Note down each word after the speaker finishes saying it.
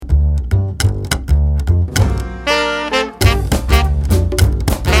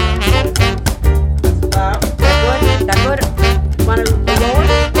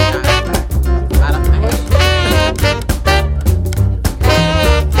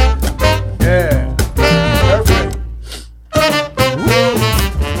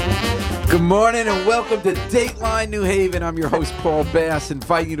Welcome to Dateline New Haven. I'm your host, Paul Bass,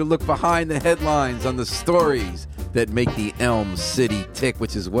 inviting you to look behind the headlines on the stories that make the Elm City tick,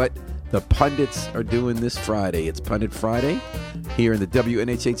 which is what the pundits are doing this Friday. It's Pundit Friday here in the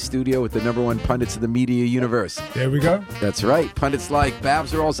WNHH studio with the number one pundits of the media universe. There we go. That's right. Pundits like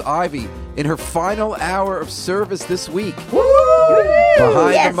Babs Rawls-Ivy in her final hour of service this week. Woo!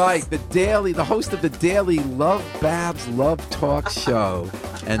 Behind the mic, the host of the daily Love Babs Love Talk show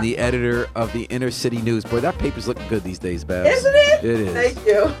and the editor of the Inner City News. Boy, that paper's looking good these days, Babs. Isn't it? It is. Thank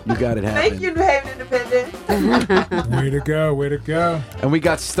you. You got it happening. Thank you, New Haven Independent. Way to go, way to go. And we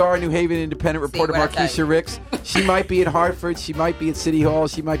got star New Haven Independent reporter Markeisha Ricks. She might be at Hartford. She might be at City Hall.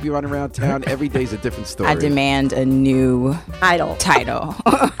 She might be running around town. Every day's a different story. I demand a new title.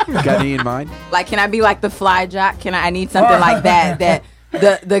 Got any in mind? Like, can I be like the fly jock? I need something like that.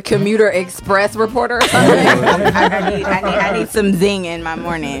 The Commuter Express reporter or something. I need some zing in my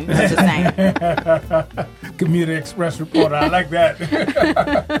morning. I'm just saying. Commuter Express reporter. I like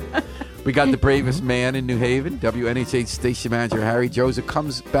that. We got the bravest man in New Haven, WNHH station manager Harry Joseph,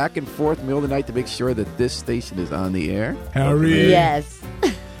 comes back and forth in the middle of the night to make sure that this station is on the air. Harry. Yes.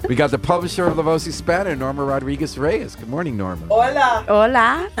 We got the publisher of La Voz Hispana, Norma Rodriguez Reyes. Good morning, Norma. Hola.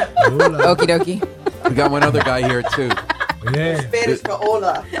 Hola. Okie dokie. We got one other guy here, too. Yeah. Spanish for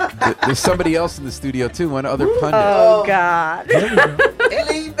hola. There's somebody else in the studio, too, one other pundit. Oh, God. There we go. And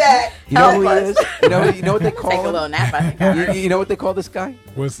lean back. You know who he is? You know what they call Take a him? little nap, I think. You know what they call this guy?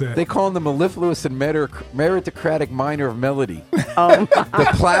 What's that? They call him the mellifluous and meritocratic miner of melody. Oh, The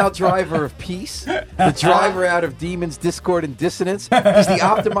plow driver of peace, the driver out of demons, discord, and dissonance. He's the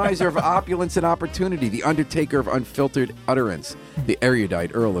optimizer of opulence and opportunity, the undertaker of unfiltered utterance, the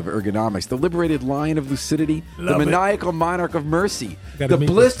erudite earl of ergonomics, the liberated lion of lucidity, Love the it. maniacal monarch of mercy, Gotta the meet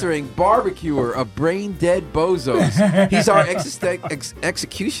this blistering barbecuer of brain-dead bozos. He's our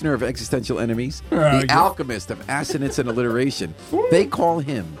executioner of existential enemies, the yeah. alchemist of assonance and alliteration. They call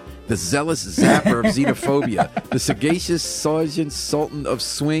him the zealous zapper of xenophobia, the sagacious sergeant sultan of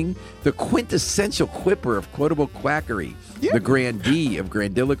swing, the quintessential quipper of quotable quackery, the grandee of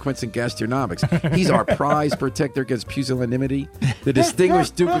grandiloquence and gastronomics. He's our prize protector against pusillanimity, the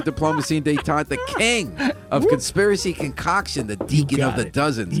distinguished duke of diplomacy and detente, the king of conspiracy concoction, the deacon of the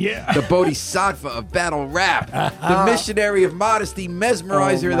dozens, the bodhisattva of battle rap, the missionary of modesty,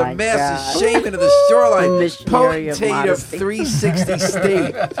 mesmerizer of the my masses, God. shaman of the shoreline, Missionary of potentate of modesty. 360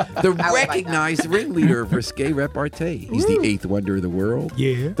 state, the like recognized ringleader of risque repartee. He's the eighth wonder of the world,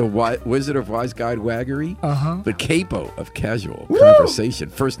 Yeah. the wizard of wise guide waggery, Uh-huh. the capo of casual conversation,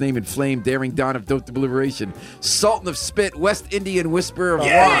 first name in flame, daring dawn of dope deliberation, sultan of spit, West Indian whisperer of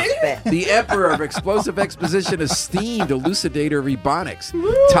rock, the emperor of explosive exposition, esteemed elucidator of ebonics,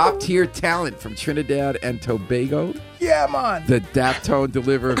 top tier talent from Trinidad and Tobago, Yeah, man. the daptone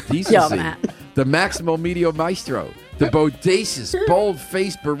deliverer of decency, man. the maximal medio maestro, the bodacious,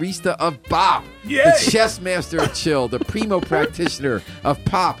 bold-faced barista of bop, Yay. the chess master of chill, the primo practitioner of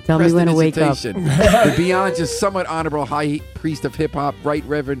pop, Tell me when to wake up. the beyond just somewhat honorable high priest of hip-hop, right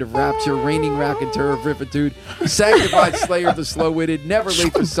reverend of rapture, reigning raconteur of riffitude, sanctified slayer of the slow-witted, never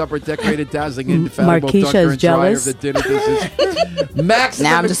late for supper, decorated, dazzling, infallible, Markeisha dunker is and dryer jealous. of the dinner dishes,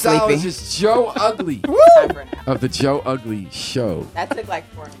 maximum Now I'm just sleepy. mixologist Joe Ugly Time for a nap. of the Joe Ugly Show That took like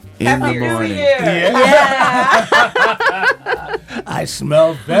 4 minutes. in the Happy New morning. Year. I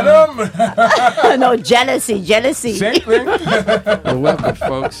smell venom. no, jealousy. Same thing. Well, welcome,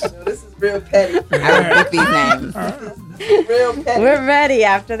 folks. This is real petty. I repeat these names. Real petty. We're ready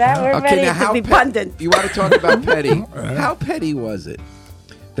after that. We're ready now to be pe- pundit. You want to talk about petty? How petty was it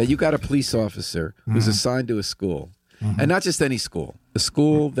that you got a police officer who's assigned to a school, and not just any school, a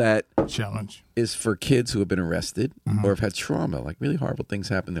school that Challenge. is for kids who have been arrested or have had trauma, like really horrible things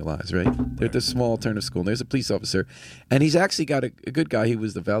happen in their lives, right? They're at this small alternative school, and there's a police officer, and he's actually got a good guy. He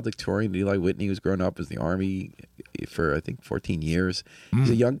was the valedictorian, Eli Whitney, who's grown up as the Army for, I think, 14 years.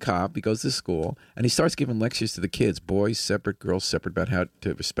 He's a young cop. He goes to school, and he starts giving lectures to the kids, boys separate, girls separate, about how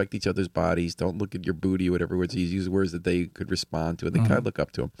to respect each other's bodies, don't look at your booty, or whatever words. He uses words that they could respond to, and they kind of look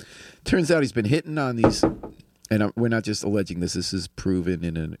up to him. Turns out he's been hitting on these... And we're not just alleging this. This is proven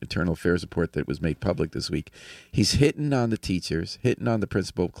in an internal affairs report that was made public this week. He's hitting on the teachers, hitting on the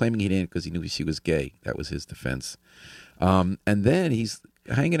principal, claiming he didn't because he knew she was gay. That was his defense. And then he's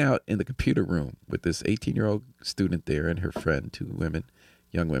hanging out in the computer room with this 18-year-old student there and her friend, two women,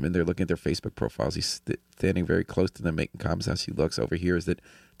 young women. They're looking at their Facebook profiles. He's standing very close to them, making comments how she looks. Overhears that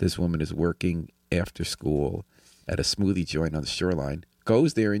this woman is working after school at a smoothie joint on the shoreline.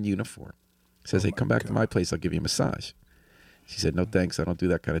 Goes there in uniform. Says, hey, come back to my place. I'll give you a massage. She said, no, thanks. I don't do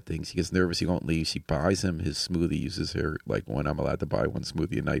that kind of thing. He gets nervous. He won't leave. She buys him his smoothie, uses her, like, one. I'm allowed to buy one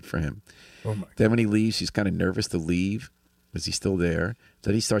smoothie a night for him. Oh my. Then when he leaves, she's kind of nervous to leave. Is he still there?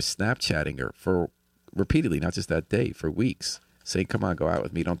 Then he starts Snapchatting her for repeatedly, not just that day, for weeks, saying, come on, go out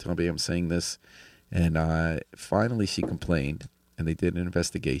with me. Don't tell me I'm saying this. And finally she complained, and they did an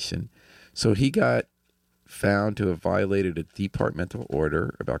investigation. So he got found to have violated a departmental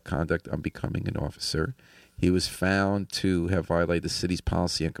order about conduct unbecoming an officer. He was found to have violated the city's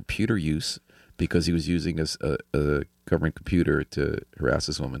policy on computer use because he was using a government computer to harass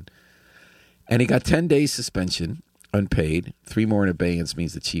this woman. And he got 10 days suspension, unpaid. 3 more in abeyance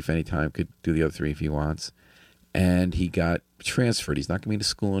means the chief anytime could do the other 3 if he wants. And he got transferred. He's not going to be in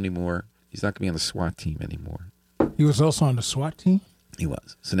school anymore. He's not going to be on the SWAT team anymore. He was also on the SWAT team? He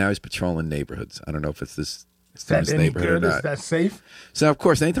was. So now he's patrolling neighborhoods. I don't know if it's this Is that any neighborhood good? or not. Is that safe? So, of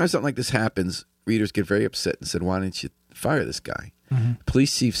course, anytime something like this happens, readers get very upset and said, why didn't you fire this guy? Mm-hmm.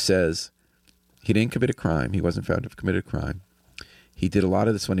 Police chief says he didn't commit a crime. He wasn't found to have committed a crime. He did a lot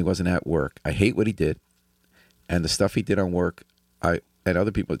of this when he wasn't at work. I hate what he did. And the stuff he did on work, and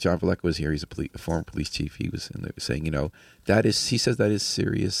other people, John Valleca was here. He's a former police chief. He was in there saying, he says that is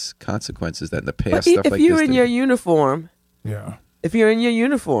serious consequences that in the past, stuff like this. If you're in your uniform, Yeah. if you're in your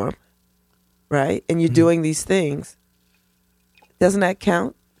uniform, right, and you're doing these things, doesn't that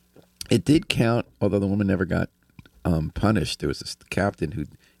count? It did count, although the woman never got punished. There was this captain who,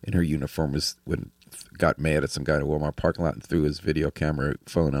 in her uniform, got mad at some guy in a Walmart parking lot and threw his video camera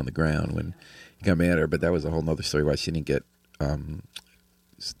phone on the ground when he got mad at her. But that was a whole other story why she didn't get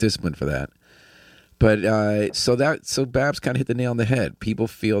disciplined for that. But so Babs kind of hit the nail on the head. People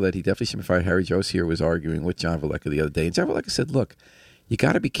feel that he definitely should be fired. Harry Jost here was arguing with John Valleca the other day, and John Valleca said, "Look, you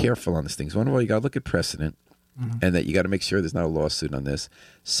got to be careful on these things. One of all, you got to look at precedent, and that you got to make sure there's not a lawsuit on this.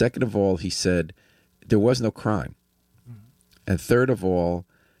 Second of all, he said there was no crime, and third of all,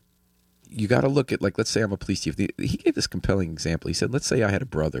 you got to look at, like, let's say I'm a police chief. He gave this compelling example. He said, let's say I had a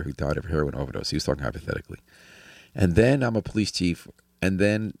brother who died of heroin overdose. He was talking hypothetically, and then I'm a police chief, and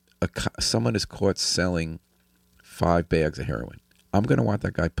then someone is caught selling 5 bags of heroin. I'm going to want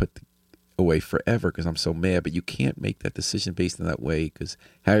that guy put away forever because I'm so mad. But you can't make that decision based on that way, because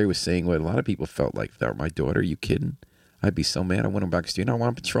Harry was saying what a lot of people felt like. If that were my daughter, are you kidding? I'd be so mad. I want him back to the street. I want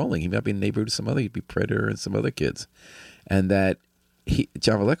him patrolling. He might be in the neighborhood with some other. He'd be Predator and some other kids. And that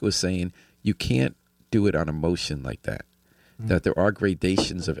John Valleca was saying you can't do it on emotion like that. That there are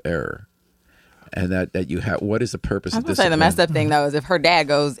gradations of error. And that you have, what is the purpose of I was discipline? going to say the messed up thing, though, is if her dad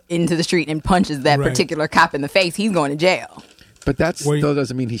goes into the street and punches that particular cop in the face, he's going to jail. But that still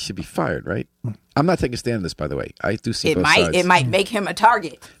doesn't mean he should be fired, right? I'm not taking a stand on this, by the way. I do see both sides. It might make him a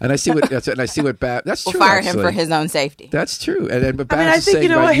target. And I see what Babs. That's We'll true. fire actually. him for his own safety. That's true. But Babs I is think,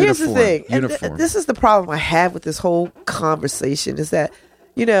 saying about here's the thing. And uniform. this is the problem I have with this whole conversation is that,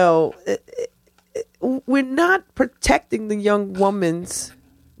 we're not protecting the young woman's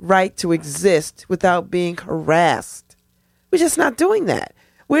right to exist without being harassed. We're just not doing that.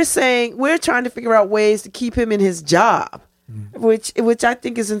 We're trying to figure out ways to keep him in his job, which I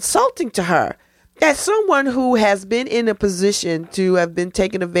think is insulting to her. As someone who has been in a position to have been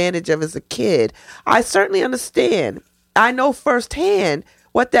taken advantage of as a kid, I certainly understand. I know firsthand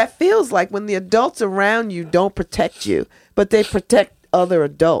what that feels like when the adults around you don't protect you, but they protect other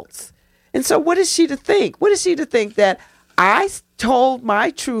adults. And so what is she to think? What is she to think that I told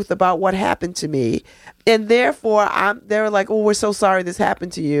my truth about what happened to me, and therefore they're like, oh, we're so sorry this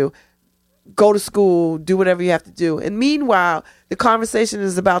happened to you. Go to school, do whatever you have to do. And meanwhile, the conversation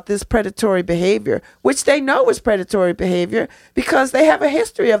is about this predatory behavior, which they know is predatory behavior because they have a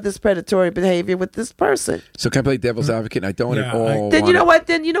history of this predatory behavior with this person. So can I play devil's advocate? I don't at all. Then you know what?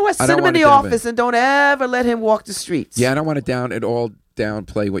 Send him in the office and don't ever let him walk the streets. Yeah, I don't want to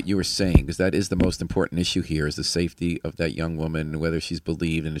downplay what you were saying, because that is the most important issue here, is the safety of that young woman and whether she's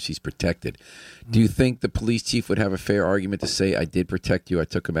believed and if she's protected. Do you think the police chief would have a fair argument to say, I did protect you, I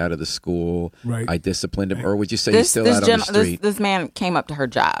took him out of the school, I disciplined him, or would you say he's still out on the street? This man came up to her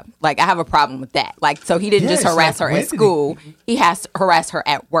job. Like, I have a problem with that. Like, so he didn't just harass her at school, he has to harass her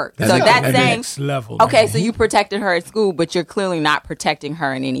at work. So that's saying, next level, okay, so you protected her at school, but you're clearly not protecting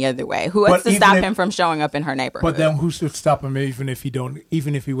her in any other way. Who has to stop him from showing up in her neighborhood? But then who should stop him even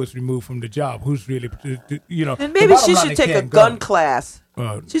if he was removed from the job? Who's really, And maybe she should take a gun class.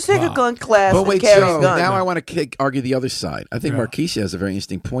 She's taking a wow. gun class But and wait, carries Joe, guns. now I want to argue the other side. I think Yeah. Markeisha has a very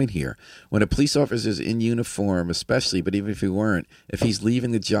interesting point here. When a police officer is in uniform, especially, but even if he weren't, if he's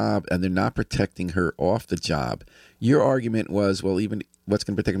leaving the job and they're not protecting her off the job, your argument was, well, even what's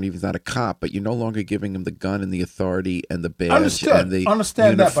going to protect him if he's not a cop, but you're no longer giving him the gun and the authority and the badge Understood. and the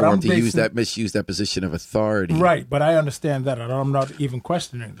Understand that, but uniform I'm to use basing- that, misuse that position of authority. Right, but I understand that, and I'm not even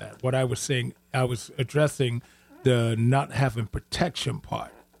questioning that. What I was saying, I was addressing the not having protection part.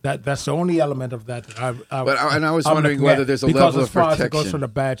 That's the only element of that I was I'm wondering looking whether at. there's a because level as of far as it protection. goes for the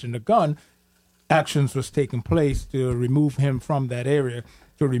badge and the gun, actions was taking place to remove him from that area,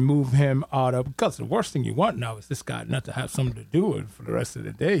 to remove him out of, because the worst thing you want now is this guy not to have something to do with for the rest of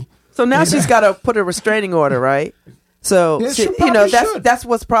the day. So now she's got to put a restraining order, right? So Yeah, she you know probably should. that's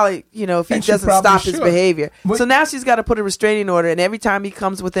what's probably if he And she doesn't probably stop his should. behavior. But- So now she's got to put a restraining order, and every time he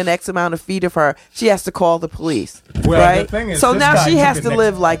comes within X amount of feet of her, she has to call the police. Well, right? the thing is, so this now guy she took has it to next-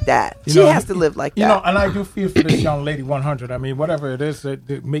 live like that. You She know, has to live like You that. know, and I do feel for this young lady 100. I mean, whatever it is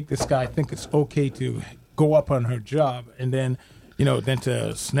that make this guy think it's okay to go up on her job and then, then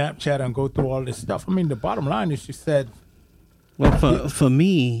to Snapchat and go through all this stuff. I mean, the bottom line is she said, Well, for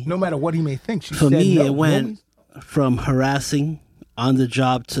me, no matter what he may think, she for said me, no. it went from harassing on the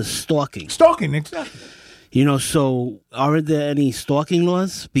job to stalking. Stalking, exactly. So aren't there any stalking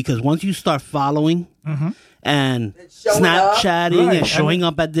laws? Because once you start following and showing up. Snapchatting Right, and showing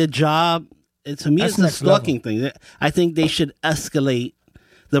up at their job, to me, That's it's a next stalking thing. I think they should escalate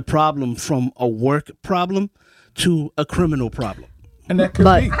the problem from a work problem to a criminal problem. And that could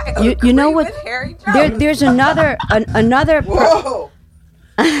But be. you know what? With Harry Jones. There's another Whoa.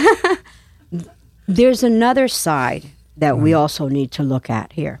 there's another side that we also need to look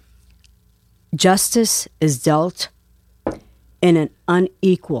at here. Justice is dealt in an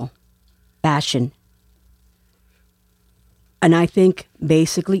unequal fashion. And I think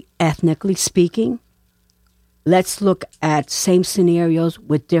basically, ethnically speaking, let's look at same scenarios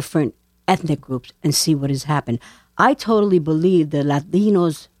with different ethnic groups and see what has happened. I totally believe the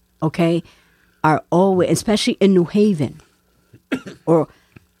Latinos, are always, especially in New Haven, or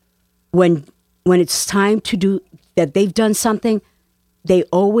when it's time to do that, they've done something, they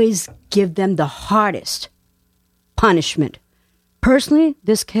always give them the hardest punishment. Personally,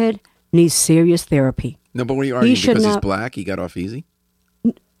 this kid needs serious therapy. No, but what are you arguing? should Because he's not- black, he got off easy?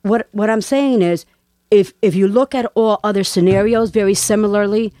 What I'm saying is, if you look at all other scenarios very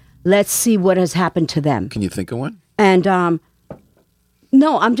similarly, let's see what has happened to them. Can you think of one? And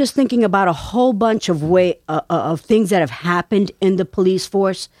no, I'm just thinking about a whole bunch of of things that have happened in the police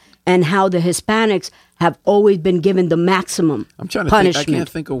force and how the Hispanics have always been given the maximum I'm trying to punishment. think. I can't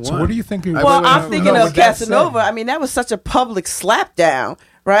think of one. So what do you think? Well, I'm thinking no, of with that Casanova. said- I mean, that was such a public slapdown,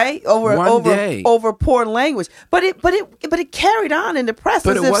 right? One day. Over poor language. But it carried on in the press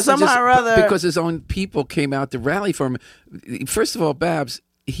But as it if wasn't somehow just or other. because his own people came out to rally for him. First of all, Babs,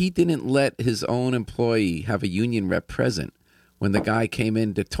 he didn't let his own employee have a union rep present when the guy came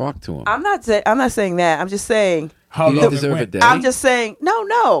in to talk to him. I'm not saying that. I'm just saying. How You long didn't it deserve a went. day. I'm just saying.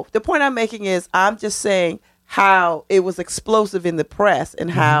 No. The point I'm making is I'm just saying how it was explosive in the press and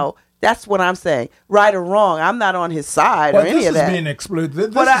how. That's what I'm saying. Right or wrong, I'm not on his side Well, or any this of is that. being explosive. This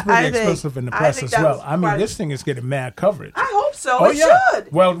But is being I think- explosive in the I press think as that well. was I mean, quite- this thing is getting mad coverage. I hope so. Oh, it yeah.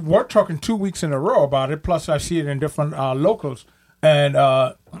 should. Well, we're talking 2 weeks in a row about it. Plus, I see it in different locals, and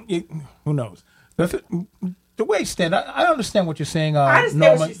who knows? The way it stands, I understand what you're saying. I understand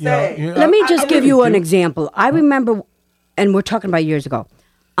Norma, what she's saying. Let me just give really you an do. example. I remember, and we're talking about years ago,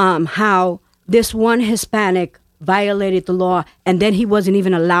 how this one Hispanic violated the law, and then he wasn't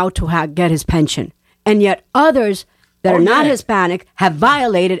even allowed to get his pension. And yet others that Oh, are not yeah. Hispanic have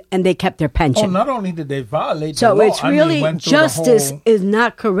violated, and they kept their Oh, pension. not only did they violate So the law, it's really went through the justice whole- is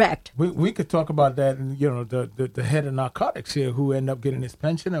not correct. We could talk about that, and the head of narcotics here who ended up getting his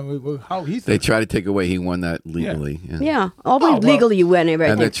pension, and how he's They tried to take away. He won that legally. Yeah, always well, legally you went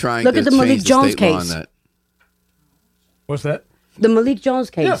everything. And they're trying Look to at the change Malik the Jones state law on case. that. What's that? The Malik Jones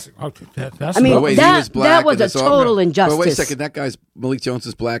case. Yes. Okay, that's I mean, But wait, that- he was black that was and a this total injustice. But wait a second, that guy's Malik Jones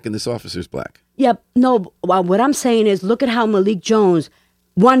is black and this officer's black. Yep. No, well, what I'm saying is look at how Malik Jones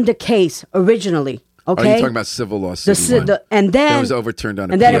won the case originally. Okay. Are you talking about civil law? City one? And then That was overturned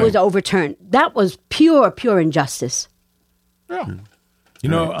on and then it appeal. was overturned. That was pure injustice. Yeah.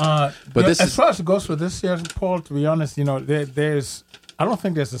 But this as is- far as it goes for this year, Paul, to be honest, there's I don't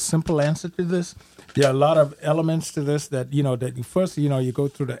think there's a simple answer to this. There are a lot of elements to this that that first you go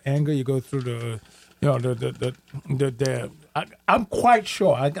through the anger, you go through the I'm quite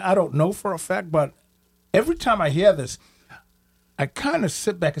sure I don't know for a fact, but every time I hear this, I kind of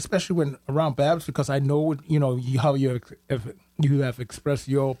sit back, especially when around Babs, because I know, how you have expressed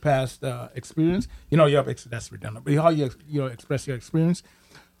your past experience. That's redundant, but how you express your experience.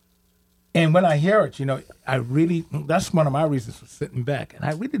 And when I hear it, that's one of my reasons for sitting back. And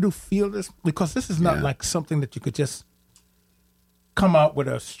I really do feel this, because this is not like something that you could just come out with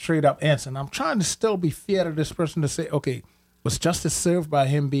a straight up answer. And I'm trying to still be fair to this person to say, okay, was justice served by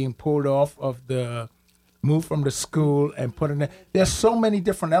him being pulled off of the move from the school and put in there? There's so many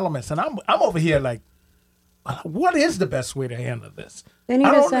different elements. And I'm over here like, what is the best way to handle this? They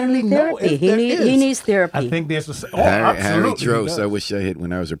need therapy. He needs therapy. I think there's Harry absolutely. Drost. I wish I had,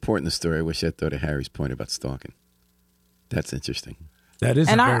 when I was reporting the story, I wish I thought of Harry's point about stalking. That's interesting. That is,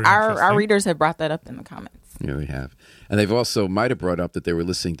 and very our readers have brought that up in the comments. Yeah, we have. And they've also might have brought up that they were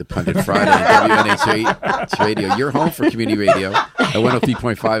listening to Pundit Friday on WNH Radio. You're home for community radio at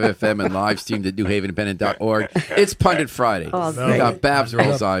 103.5 FM and live streamed at newhavenindependent.org. It's Pundit Friday. Oh, We got Babs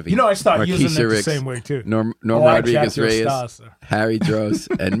Rawls-Ivy. I start using it the Ricks, same way, too. Norm I Rodriguez jacked your Reyes, stars, sir. Harry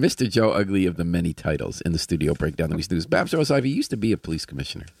Drost, and Mr. Joe Ugly of the many titles in the studio breakdown the week's news. Babs Rawls-Ivy used to be a police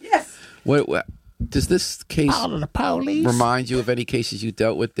commissioner. Yes. What does this case All of the police. remind you of any cases you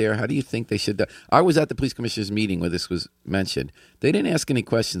dealt with there? How do you think they should? I was at the police commissioner's meeting where this was mentioned. They didn't ask any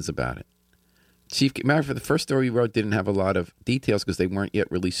questions about it. Chief, matter of fact, the first story you wrote didn't have a lot of details because they weren't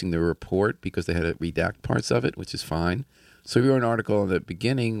yet releasing the report because they had to redact parts of it, which is fine. So we wrote an article in the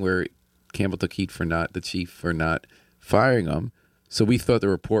beginning where Campbell took heat for the chief for not firing him. So we thought the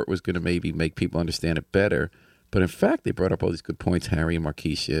report was going to maybe make people understand it better. But in fact, they brought up all these good points. Harry and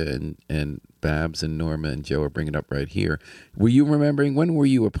Markeisha and Babs and Norma and Joe are bringing up right here. Were you remembering, when were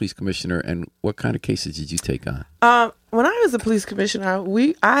you a police commissioner and what kind of cases did you take on? When I was a police commissioner,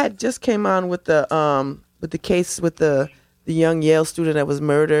 I had just came on with the case with the young Yale student that was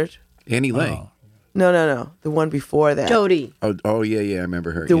murdered. Annie Lay. Oh. No. The one before that. Jody. Oh, yeah, I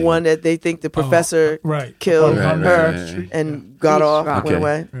remember her. The yeah, one that they think the professor killed Right, her and got off and Okay. went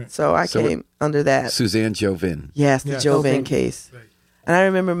away. Right. So I came under that. Suzanne Jovin. Yes, the Yeah. Jovan case. Right. And I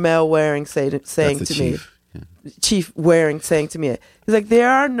remember Mel Waring saying That's the to chief. me, Chief Waring saying to me, he's like, there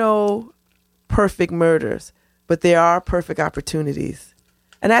are no perfect murders, but there are perfect opportunities.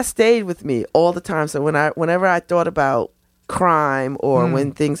 And that stayed with me all the time. So whenever I thought about crime or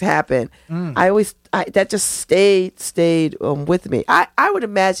when things happen, that just stayed with me. I would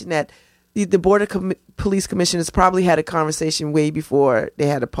imagine that the Board of Police Commissioners probably had a conversation way before they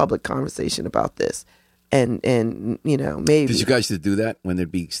had a public conversation about this. And maybe. Did you guys just do that when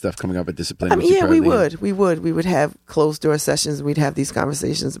there'd be stuff coming up at discipline? I mean, yeah, we would. We would have closed door sessions and we'd have these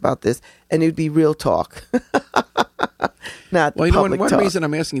conversations about this and it'd be real talk. Not Well, public one talk. reason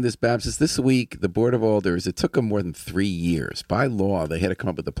I'm asking you this, Babs, is this week the Board of Alders, it took them more than 3 years. By law, they had to come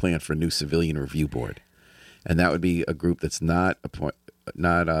up with a plan for a new civilian review board. And that would be a group that's not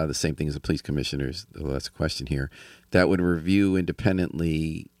the same thing as the police commissioners, though that's a question here, that would review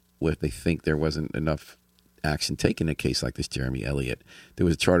independently if they think there wasn't enough action taken in a case like this, Jeremy Elliott. There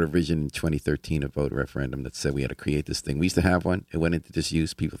was a charter revision in 2013, a vote referendum that said we had to create this thing. We used to have one. It went into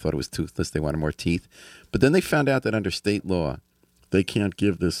disuse. People thought it was toothless. They wanted more teeth. But then they found out that under state law, they can't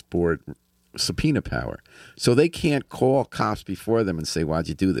give this board subpoena power. So they can't call cops before them and say, why'd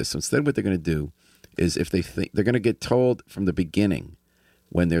you do this? So instead what they're going to do is if they think they're going to get told from the beginning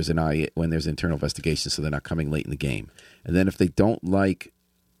when there's internal investigation, so they're not coming late in the game. And then if they don't like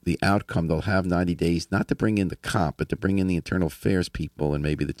the outcome, they'll have 90 days, not to bring in the cop, but to bring in the internal affairs people and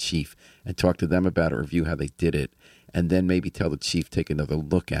maybe the chief and talk to them about it, review how they did it, and then maybe tell the chief, take another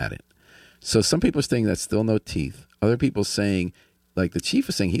look at it. So some people are saying that's still no teeth. Other people saying, like the chief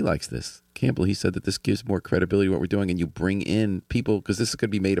is saying he likes this. Campbell, he said that this gives more credibility to what we're doing and you bring in people, because this is going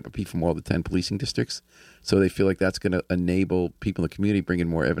to be made up of people from all the 10 policing districts. So they feel like that's going to enable people in the community bring in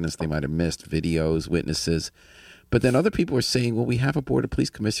more evidence they might have missed, videos, witnesses. But then other people are saying, well, we have a board of police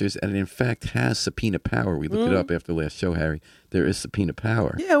commissioners and it in fact has subpoena power. We looked it up after the last show, Harry. There is subpoena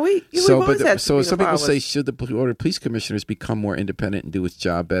power. Yeah, we've So always had some subpoena people powers. say, should the board of police commissioners become more independent and do its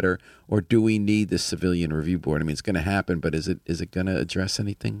job better? Or do we need this civilian review board? I mean, it's going to happen, but is it going to address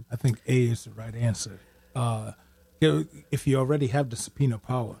anything? I think A is the right answer. If you already have the subpoena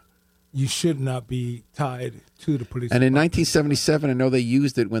power, you should not be tied to the police. And in department. 1977, I know they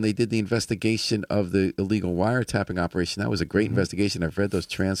used it when they did the investigation of the illegal wiretapping operation. That was a great investigation. I've read those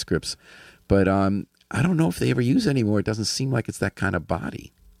transcripts. But I don't know if they ever use it anymore. It doesn't seem like it's that kind of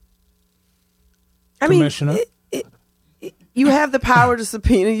body. I mean, Commissioner? you have the power to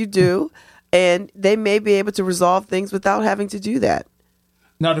subpoena, you do, and they may be able to resolve things without having to do that.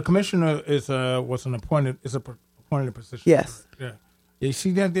 Now the commissioner is appointed position. Yes. Yeah. You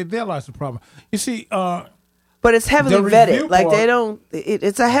see that there lies the problem. You see, but it's heavily The review vetted. Like board- they don't.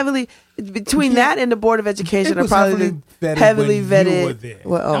 It's a heavily between that and the Board of Education It are was probably heavily heavily vetted when you were vetted. there.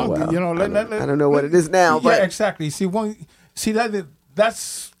 Well, Now, well, you know, I don't know what it is now, but yeah, exactly. See,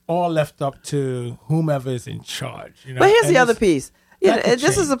 that's all left up to whomever is in charge. You know? But here's And the other it's- piece. Yeah, that could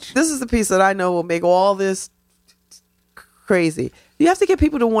this is change. the piece that I know will make all this crazy. You have to get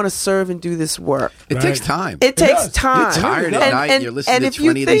people to want to serve and do this work. It Right. takes time. It takes does. time. You're tired at And- night. and- You're listening and to if you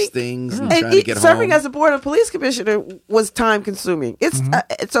 20 of these think- things and And trying to get serving home. as a board of police commissioner was time consuming. It's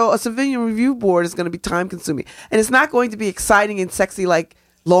so a civilian review board is going to be time consuming, and it's not going to be exciting and sexy like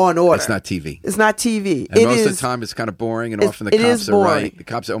Law and Order. It's not TV. It's not TV. And It most of is- the time, it's kind of boring, and it- often the it is cops are boring. right. The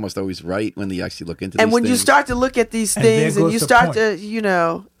cops are almost always right when they actually look into And these when you things. start to look at these And there things and goes you the start point. to, you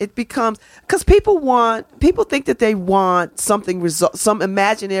know, it becomes because people think that they want something some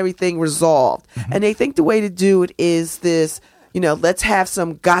imaginary thing resolved, Mm-hmm. and they think the way to do it is this, you know, let's have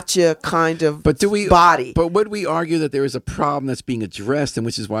some gotcha kind of But do we body. But would we argue that there is a problem that's being addressed, and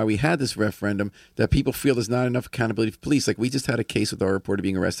which is why we had this referendum, that people feel there's not enough accountability for police? Like we just had a case with our reporter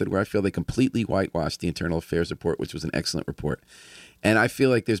being arrested, where I feel they completely whitewashed the internal affairs report, which was an excellent report. And I feel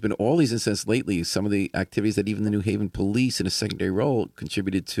like there's been all these incidents lately, some of the activities that even the New Haven police in a secondary role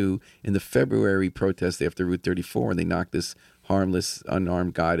contributed to in the February protest after Route 34, when they knocked this harmless,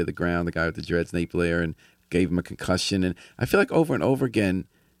 unarmed guy to the ground, the guy with the dreads, Nate Blair, and gave him a concussion. And I feel like over and over again,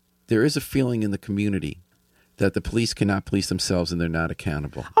 there is a feeling in the community that the police cannot police themselves and they're not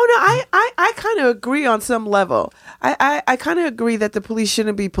accountable. Oh no, I kind of agree on some level. I kind of agree that the police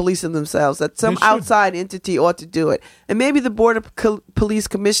shouldn't be policing themselves. That some They should. outside entity ought to do it, and maybe the board of police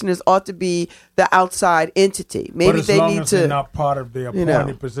commissioners ought to be the outside entity. Maybe but as they long need as to. they're not part of the you appointed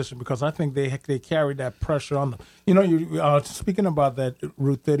know. position, because I think they carry that pressure on them. You know, you speaking about that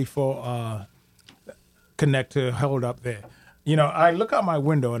Route 34 connector held up there. You know, I look out my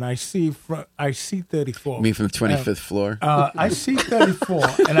window and I see 34. You mean from the 25th floor? I see 34,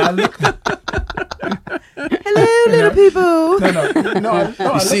 and I look. Hello, little people. No,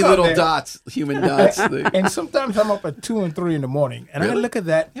 You see little dots, human dots. And sometimes I'm up at 2 and 3 in the morning, and I Really? look at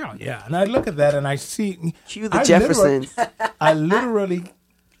that. Yeah, and I look at that, and I see. Cue the I Jeffersons. I literally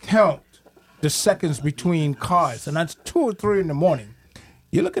count the seconds between cars, and that's 2 or 3 in the morning.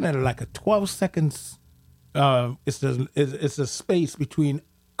 You're looking at it like a 12 seconds. It's a space between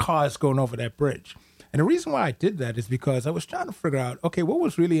cars going over that bridge. And the reason why I did that is because I was trying to figure out, okay, what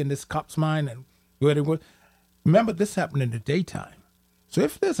was really in this cop's mind and where they were. Remember, this happened in the daytime. So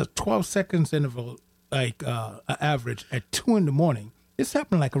if there's a 12 seconds interval, like an average at 2 in the morning, this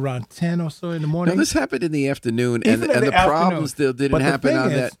happened like around 10 or so in the morning. No, this happened in the afternoon, and, Even in and the the problems afternoon. still didn't But the happen thing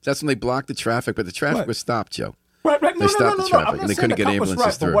on is- that. That's when they blocked the traffic, but the traffic Right. was stopped, Joe. Right. They stopped the traffic, I'm and not they saying couldn't get the cop was ambulances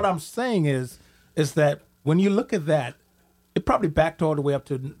right, through. But what I'm saying is that when you look at that, it probably backed all the way up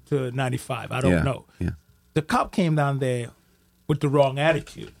to 95. I don't Yeah, know. yeah. The cop came down there with the wrong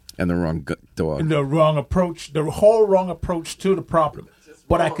attitude, And the wrong dog. and the wrong approach, the whole wrong approach to the problem.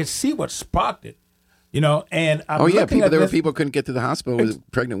 But I could see what sparked it, you know. And I'm Oh yeah, looking people. at There were this, people who couldn't get to the hospital with a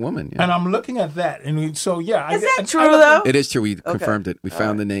pregnant woman. Yeah. and I'm looking at that, and so yeah. Is that I true, look at- though? It is true. We confirmed it. We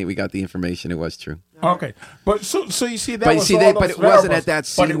found the name. We got the information. It was true. Okay, but so you see that But you was see, all they- those but it wasn't variables, at that but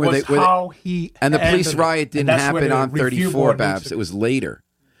scene it where was they- where how he And the police handled it. riot And didn't that's where happen the on review 34, board needs Babs. to- It was later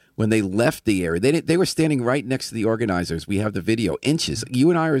when they left the area. They were standing right next to the organizers. We have the video, inches. You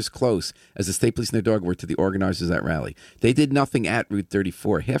and I are as close as the state police and their dog were to the organizers at rally. They did nothing at Route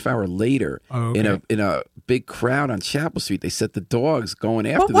 34. Half hour later, Oh, in okay. a big crowd on Chapel Street, they set the dogs going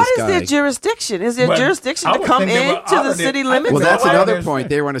after But what this is guy. their jurisdiction? Is there Well, jurisdiction I to would come think they were into out the of it. city I limits? think Well, they that's were out of another their point. state.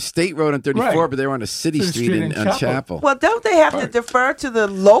 They were on a state road on 34, Right. but they were on a city City street street in in on Chapel. Chapel. Well, don't they have to defer to the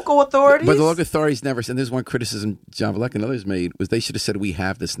local authorities? But the local authorities never, and there's one criticism John Valek and others made, was they should have said, we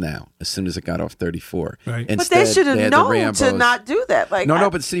have this now, as soon as it got off 34. Right. But they should have had the known to Rambos. not do that. Like, No,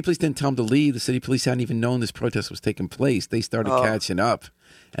 but the city police didn't tell them to leave. The city police hadn't even known this protest was taking place. They started catching up,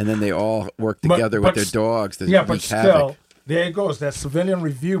 and then they all worked together with their dogs to Yeah, but wreak still, havoc. there it goes. That civilian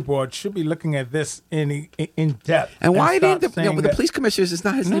review board should be looking at this in depth. And why start didn't saying the that- police commissioners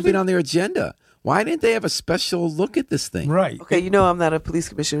hasn't even been on their agenda? Why didn't they have a special look at this thing? Right. okay, you know I'm not a police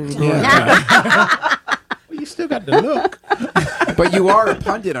commissioner anymore. Yeah. Well, you still got the look. But you are a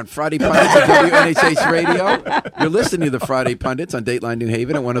pundit on Friday Pundits on WNHH Radio. You're listening to the Friday Pundits on Dateline New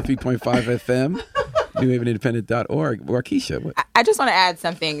Haven at 103.5 FM, newhavenindependent.org. Waukesha, what? I just want to add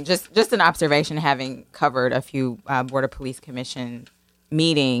something, just an observation, having covered a few Board of Police Commission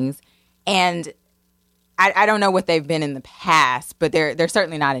meetings, and I don't know what they've been in the past, but they're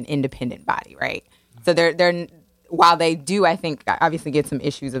certainly not an independent body, right? So they're while they do, I think, obviously get some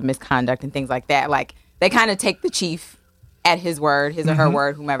issues of misconduct and things like that, like they kind of take the chief at his word, his or her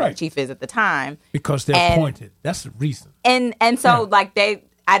word, whomever Right. the chief is at the time. Because they're And- appointed. That's the reason. And so like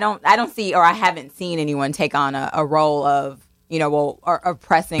I don't see, or I haven't seen anyone take on a role of, or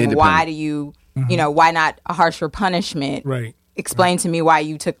oppressing. Independent. Why do you, why not a harsher punishment? Right. Explain to me why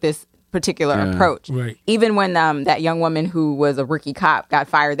you took this particular approach. Right. Even when that young woman who was a rookie cop got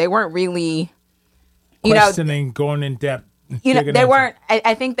fired, they weren't really, Questioning, going in depth. digging they into- weren't.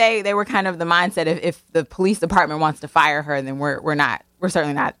 I think they were kind of the mindset of if the police department wants to fire her, then we're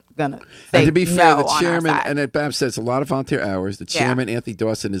certainly not gonna say And to be fair, no the on our chairman, side. and at BAP says a lot of volunteer hours. The chairman, Anthony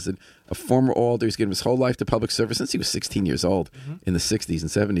Dawson, is a former alder. He's given his whole life to public service since he was 16 years old in the 60s and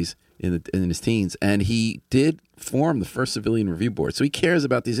 70s in his teens. And he did form the first civilian review board. So he cares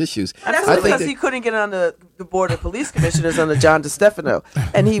about these issues. And that's I think because that- he couldn't get on the board of police commissioners under John DeStefano.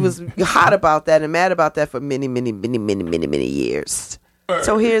 And he was hot about that and mad about that for many, many, many, many, many, many years.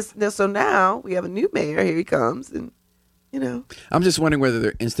 So now we have a new mayor. Here he comes. And, I'm just wondering whether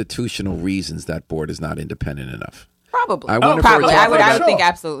there are institutional reasons that board is not independent enough. Probably. I wonder if they're Probably. I would talking think about-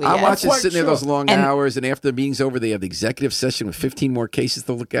 absolutely. I yes. watch it quite sitting there those sure. long And- hours, and after the meeting's over, they have the executive session with 15 more cases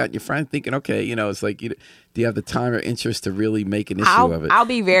to look at. And you're finally thinking, okay, it's like, do you have the time or interest to really make an issue of it? I'll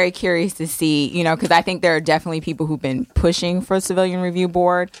be very curious to see, because I think there are definitely people who've been pushing for a civilian review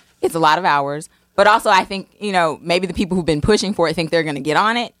board. It's a lot of hours. But also I think, maybe the people who've been pushing for it think they're going to get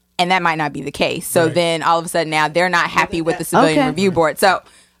on it, and that might not be the case. So then all of a sudden now they're not happy with the civilian review board. So,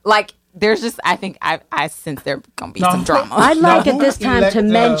 there's just, I think I sense there's going to be No. some drama. I'd like Now, at this who time elect- to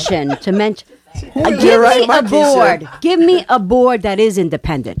mention. You're Give right, me a Marquisha. board. Give me a board that is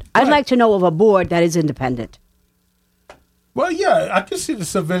independent. I'd like to know of a board that is independent. Well, yeah, I can see the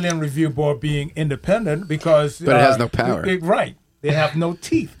civilian review board being independent because, But it has no power. Right, they have no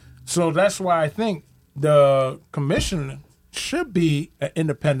teeth. So that's why I think the commission should be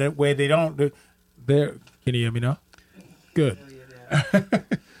independent, where they don't. Can you hear me now? Good.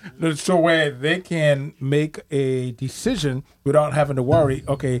 So where they can make a decision without having to worry.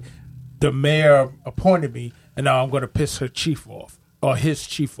 Okay, the mayor appointed me, and now I'm going to piss her chief off. Or his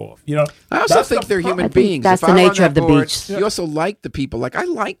chief off, I also That's think the they're pro- human I think beings. that's If the I were on nature of that the board, beach. You also like the people. Like, I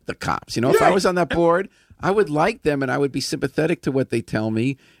like the cops. If I Right. was on that board, I would like them and I would be sympathetic to what they tell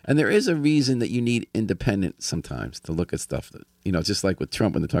me. And there is a reason that you need independence sometimes to look at stuff that, just like with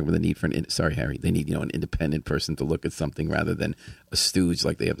Trump when they're talking about the need for sorry, Harry, they need, an independent person to look at something rather than a stooge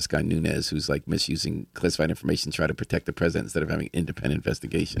like they have this guy Nunes who's like misusing classified information to try to protect the president instead of having an independent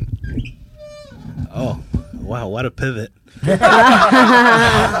investigation. Oh, wow, what a pivot.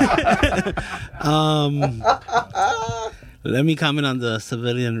 Let me comment on the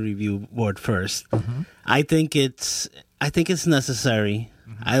civilian review board first. I think it's necessary.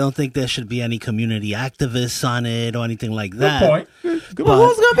 I don't think there should be any community activists on it or anything like that. Good point. Good Well,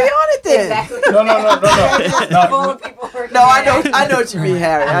 point. who's going to be on it then? No. No, I know what you mean,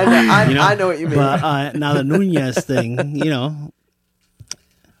 Harry. I know what you mean. But now the Nunez thing,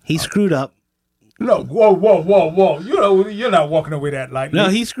 he screwed up. No, whoa! You're not walking away that lightly. No,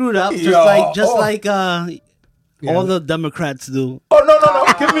 he screwed up just Yeah, like all the Democrats do. Oh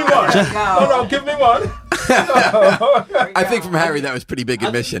no! Give me one. No, give me one. I think from Harry that was pretty big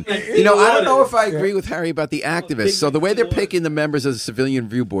admission. I don't know if I agree with Harry about the activists. So the way they're picking the members of the Civilian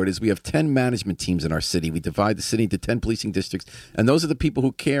Review Board is we have 10 management teams in our city. We divide the city into 10 policing districts, and those are the people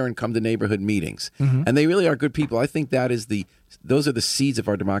who care and come to neighborhood meetings. And they really are good people. I think those are the seeds of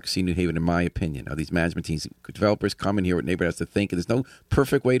our democracy in New Haven, in my opinion, are these management teams. Developers come in here what neighborhood has to think. And there's no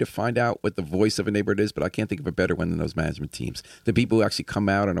perfect way to find out what the voice of a neighborhood is, but I can't think of a better one than those management teams. The people who actually come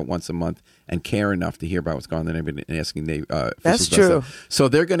out on it once a month and care enough to hear about what's going on in the neighborhood and asking officials That's about true. stuff. So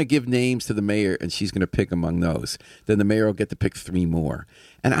they're going to give names to the mayor, and she's going to pick among those. Then the mayor will get to pick 3 more.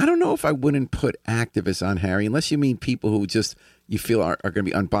 And I don't know if I wouldn't put activists on, Harry, unless you mean people who just you feel are going to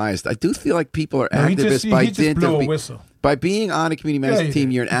be unbiased. I do feel like people are No, he activists just- by he just dint blew of a whistle. by being on a community management he team,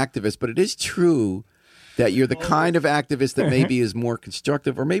 did. you're an activist, but it is true that you're the kind of activist that maybe is more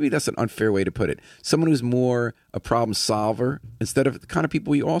constructive, or maybe that's an unfair way to put it. Someone who's more a problem solver instead of the kind of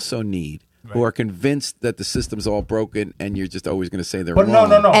people we also need who are convinced that the system's all broken and you're just always going to say they're But wrong.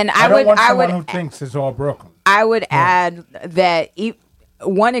 no. And I I don't would- want I someone would- who thinks it's all broken. I would add that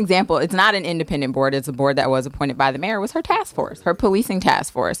one example, it's not an independent board, it's a board that was appointed by the mayor, was her task force, her policing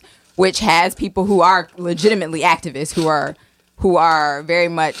task force, which has people who are legitimately activists, who are very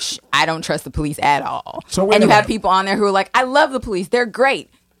much, I don't trust the police at all. So wait and a you have minute. people on there who are like, I love the police, they're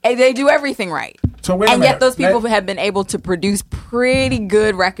great, and they do everything right. So wait a and yet minute. those people have been able to produce pretty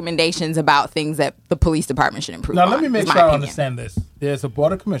good recommendations about things that the police department should improve Now, on. let me make is my sure I opinion. understand this. There's a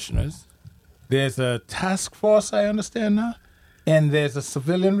board of commissioners. There's a task force, I understand now. And there's a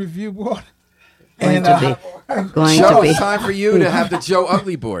civilian review board. Going And, to be. Going Joe, to be. it's time for you to have the Joe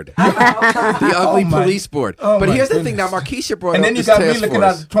Ugly board, the Ugly my- Police board. oh but my here's the thing. Now, goodness. Markeisha brought And up then you this got me task looking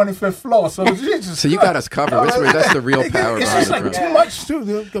at force. the 25th floor. So Jesus So you got us covered. That's the real power It's behind just it, like bro. too much too.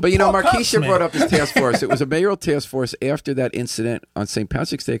 The But you know, poor cops, Markeisha man. brought up this task force. It was a mayoral task force after that incident on St.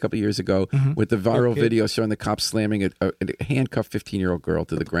 Patrick's Day a couple of years ago with the viral Okay. video showing the cops slamming a handcuffed 15-year-old girl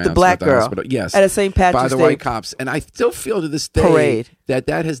to the ground. The black at girl. hospital. Yes. At a St. Patrick's by the Day white cops. And I still feel to this day parade. that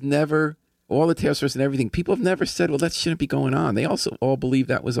has never, all the task force and everything, people have never said, well, that shouldn't be going on. They also all believe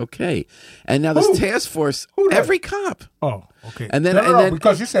that was okay. And now this Who? task force, Who does? every cop. Oh, okay. And then- no, and no, then-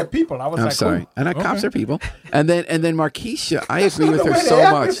 because you said people, I was I'm like, sorry. who? And cops Okay. are people. And then Markeisha, I agree not with the her way they so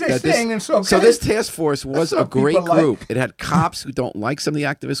act. much If they're that saying it's okay. so this task force was That's a what great people like. group. It had cops who don't like some of the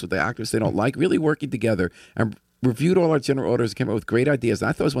activists with the activists they don't like, really working together and reviewed all our general orders and came up with great ideas. And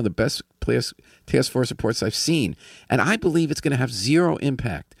I thought it was one of the best task force reports I've seen. And I believe it's going to have zero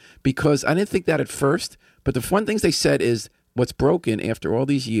impact because I didn't think that at first. But the one things they said is what's broken after all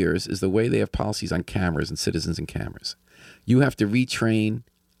these years is the way they have policies on cameras and citizens and cameras. You have to retrain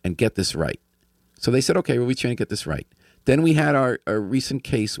and get this right. So they said, okay, we'll retrain and get this right. Then we had our recent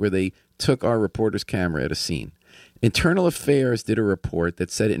case where they took our reporter's camera at a scene. Internal Affairs did a report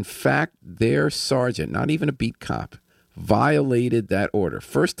that said, in fact, their sergeant, not even a beat cop, violated that order.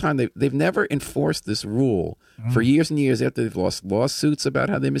 First time they've never enforced this rule for years and years after they've lost lawsuits about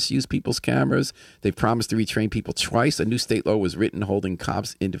how they misuse people's cameras. They've promised to retrain people twice. A new state law was written holding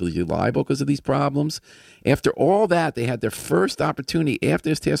cops individually liable because of these problems. After all that, they had their first opportunity after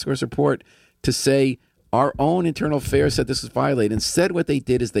this task force report to say, our own internal affairs said this was violated. Instead, what they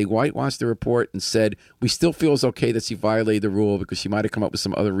did is they whitewashed the report and said, we still feel it's okay that she violated the rule because she might have come up with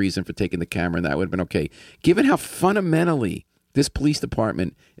some other reason for taking the camera, and that would have been okay. Given how fundamentally this police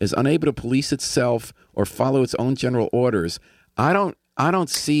department is unable to police itself or follow its own general orders, I don't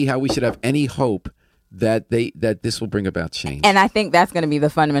see how we should have any hope that this will bring about change. And I think that's going to be the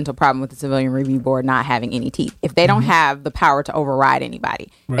fundamental problem with the Civilian Review Board not having any teeth. If they don't have the power to override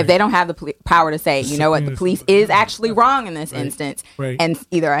anybody, Right. if they don't have the power to say, you know what, the police is actually wrong in this instance, Right. and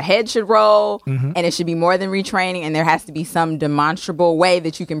either a head should roll and it should be more than retraining, and there has to be some demonstrable way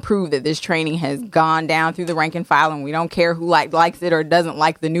that you can prove that this training has gone down through the rank and file, and we don't care who likes it or doesn't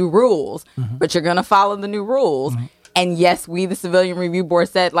like the new rules, but you're going to follow the new rules. And yes, we, the Civilian Review Board,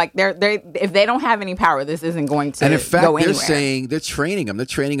 said like if they don't have any power, this isn't going to And in fact, go they're anywhere. saying they're training them. They're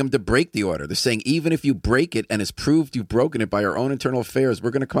training them to break the order. They're saying even if you break it and it's proved you've broken it by our own internal affairs,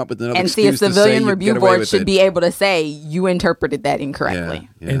 we're going to come up with another and see, a excuse to say Civilian you Review get away Board with should it. be able to say you interpreted that incorrectly.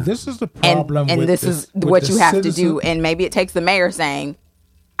 Yeah. And this is the And, problem. and with this is with what the you have to citizen- do. And maybe it takes the mayor saying,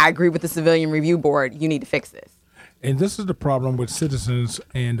 I agree with the Civilian Review Board. You need to fix this. And this is the problem with citizens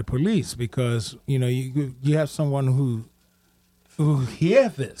and the police because you have someone who hear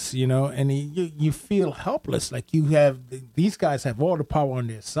this, and you feel helpless. Like these guys have all the power on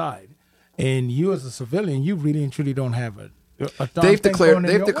their side, and you as a civilian, you really and truly don't have a darn They've thing going in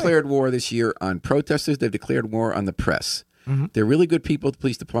declared your way. declared war this year on protesters. They've declared war on the press. They're really good people at the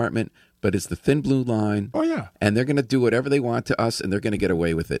police department, but it's the thin blue line. Oh yeah. And they're going to do whatever they want to us, and they're going to get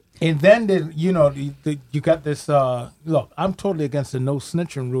away with it. And then you got this. Look, I'm totally against the no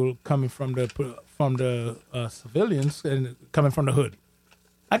snitching rule coming from the civilians and coming from the hood.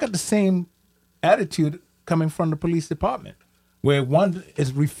 I got the same attitude coming from the police department, where one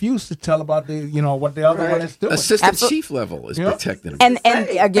is refused to tell about what the other one is doing. Assistant Absolutely. chief level is Yeah. protecting them. And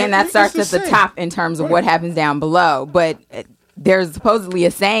again, that It's starts the at the same. top in terms of what happens down below. But there's supposedly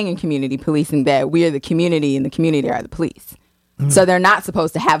a saying in community policing that we are the community and the community are the police. So they're not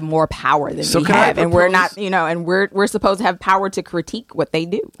supposed to have more power than So we can I have, and we're not, propose- and we're supposed to have power to critique what they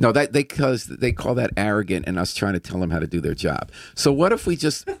do. No, because they call that arrogant and us trying to tell them how to do their job. So what if we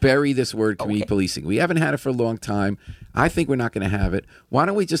just bury this word community policing? We haven't had it for a long time. I think we're not going to have it. Why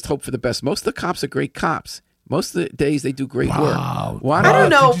don't we just hope for the best? Most of the cops are great cops. Most of the days they do great work. Why I not? don't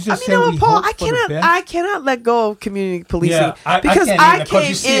know. Did you just I mean, say we Paul, hope I for the best? I cannot let go of community policing Yeah, I because can't I either, 'cause you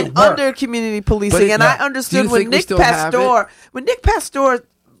came see it in work. under community But policing, it- and do I you understood think when we Nick still have Pastor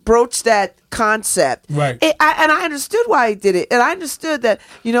broached that concept. Right. And I understood why he did it, and I understood that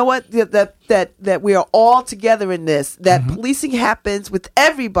that we are all together in this. That policing happens with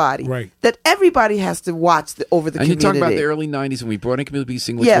everybody. Right. That everybody has to watch over the And you community. talk about the early 90s when we brought in community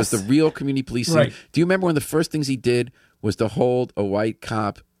policing, which Yes. was the real community policing. Right. Do you remember one of the first things he did was to hold a white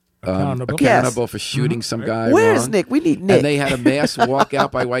cop Accountable. accountable Yes. for shooting some guy Where is wrong? Nick? We need Nick. And they had a mass walkout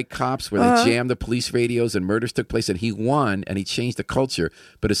by white cops where they jammed the police radios and murders took place, and he won and he changed the culture.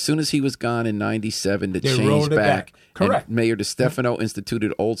 But as soon as he was gone in 97, it They changed rolled it back. back. Correct. And Mayor DeStefano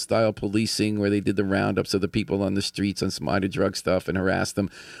instituted old style policing where they did the roundups of the people on the streets on some minor drug stuff and harassed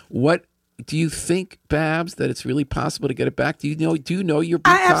them. Do you think, Babs, that it's really possible to get it back? Do you know your beat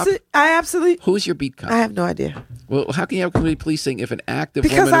cop? I absolutely. Who's your beat cop? I have no idea. Well, how can you have community policing if an active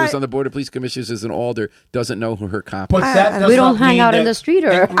Because woman who's on the board of police commissioners as an alder doesn't know who her cop But is? that does We don't not hang mean out in that- the street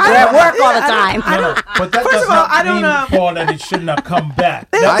or I- we're at work all the time. No, but that First does of all, not I don't mean, know. Paul, that it shouldn't have come back.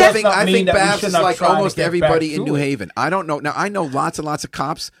 That I does think not mean that we Babs is shouldn't have like tried to almost get everybody back in to New it. Haven. I don't know. Now, I know lots and lots of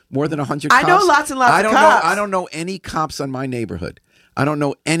cops, more than 100 I cops. know lots and lots I of don't cops. I don't know any cops on my neighborhood. I don't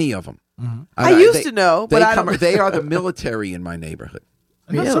know any of them. I used to know, but I don't- They are the military in my neighborhood.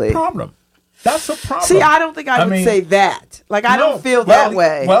 And that's Really? a problem. That's a problem. See, I don't think I would mean, say that. Like, I no, don't feel well, that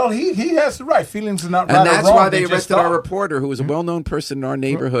way. Well, he has the right. Feelings are not right And or that's wrong. why they just arrested our are. reporter, who was a well-known person in our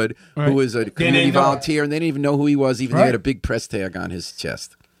neighborhood, Right. who was a community know. volunteer, and they didn't even know who he was, even though he had Right. a big press tag on his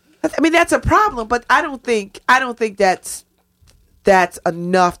chest. I mean, that's a problem, but I don't think that's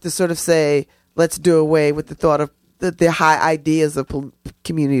enough to sort of say, let's do away with the thought of the high ideas of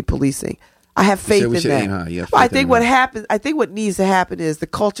community policing. I have faith we in should that. aim high. You have Well, I faith in think it. what happens. I think what needs to happen is the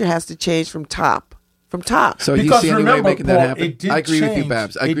culture has to change from top. So you Because see any way of remember, making Paul, that happen? it did I agree with you, change.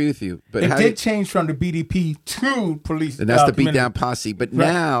 Babs. I agree with you. But it how did change from the BDP to police. and that's the community. beat down posse. But Right.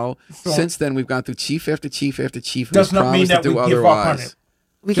 now, So- since then, we've gone through chief after chief after chief. who Does has not mean promised that to do we give up on otherwise. it.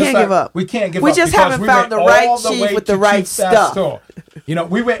 We Just can't like give up. We can't give we up. just because haven't we found the went right all the chief way with to the right Chief Bass stuff. Store. You know,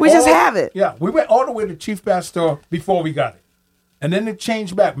 we went. We just have it. Yeah, we went all the way to Chief Bass Store before we got it, and then it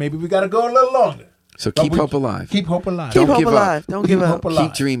changed back. Maybe we got to go a little longer. So But keep we- hope alive. Keep hope alive. Keep Don't hope give up. alive. Don't give Keep up. hope alive.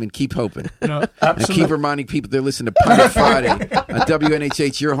 Keep dreaming. Keep hoping. You know, And absolutely. keep reminding people they're listening to Pundit Friday on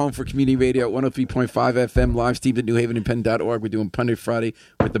WNHH, your home for community radio at 103.5 FM, live streamed at newhavenindependent.org. We're doing Pundit Friday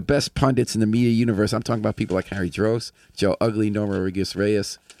with the best pundits in the media universe. I'm talking about people like Harry Dross, Joe Ugly, Norma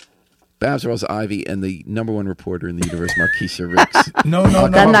Rodriguez-Reyes, Babs Rosa-Ivy, and the number one reporter in the universe, Markeisha Ricks. No.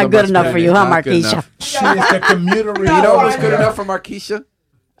 That's not good enough for you, huh, Not good Markeisha? enough. She is the commuter. You know what was good enough for Markeisha?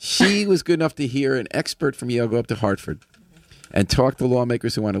 She was good enough to hear an expert from Yale go up to Hartford and talk to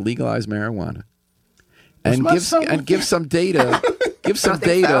lawmakers who want to legalize marijuana, and my give son- and give some data,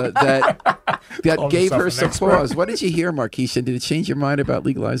 that Call gave her himself some an expert. pause. What did you hear, Markeisha? Did it change your mind about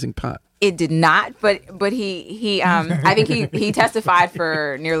legalizing pot? It did not, but he I think he testified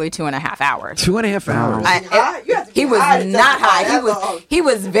for nearly 2.5 hours. 2.5 hours. You have to He be was high to not testify high. that long. He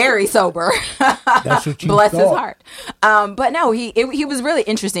was very sober. That's what you Bless his thought. heart. But no, he was really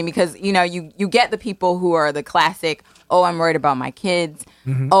interesting because you get the people who are the classic. Oh, I'm worried about my kids.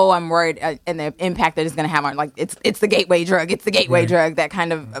 Mm-hmm. Oh, I'm worried and the impact that it's going to have on like it's the gateway drug. It's the gateway drug. That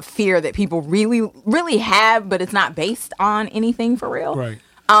kind of fear that people really really have, but it's not based on anything for real. Right.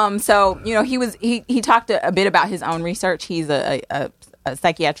 So he talked a bit about his own research. He's a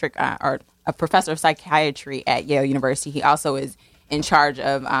psychiatric or a professor of psychiatry at Yale University. He also is in charge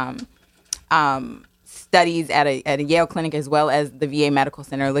of studies at a Yale clinic as well as the VA Medical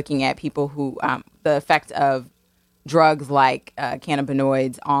Center, looking at people who the effect of drugs like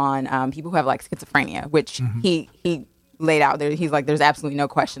cannabinoids on people who have like schizophrenia, which he laid out there. He's like, there's absolutely no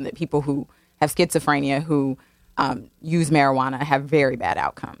question that people who have schizophrenia who use marijuana have very bad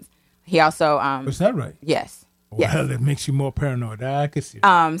outcomes. He also Is that right? yes. Well, it makes you more paranoid. I can see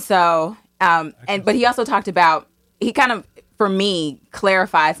that. But he also talked about, he kind of, for me,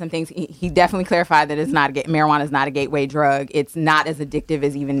 clarified some things. He definitely clarified that marijuana is not a gateway drug. It's not as addictive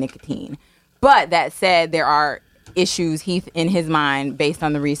as even nicotine. But that said, there are issues in his mind based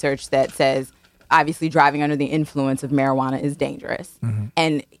on the research that says obviously driving under the influence of marijuana is dangerous. Mm-hmm.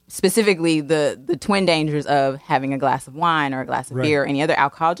 And specifically the twin dangers of having a glass of wine or a glass of Right. beer or any other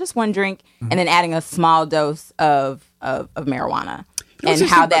alcohol, just one drink, and then adding a small dose of marijuana. You know what's And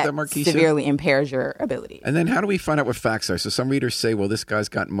how interesting that about that, Markeisha? severely impairs your ability. And then how do we find out what facts are? So some readers say, well, this guy's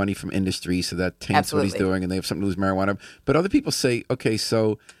got money from industry, so that taints what he's Absolutely. doing, and they have something to lose marijuana. But other people say, okay,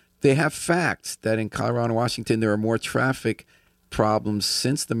 so they have facts that in Colorado and Washington there are more traffic problems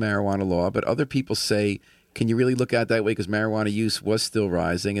since the marijuana law. But other people say, can you really look at it that way because marijuana use was still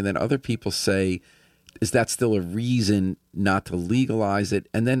rising? And then other people say, is that still a reason not to legalize it?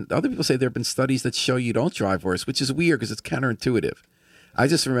 And then other people say there have been studies that show you don't drive worse, which is weird because it's counterintuitive. I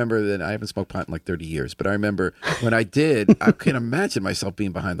just remember that I haven't smoked pot in like 30 years, but I remember when I did, I couldn't imagine myself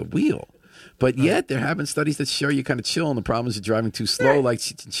being behind the wheel. But yet there have been studies that show you kind of chill, and the problem is you're driving too slow, like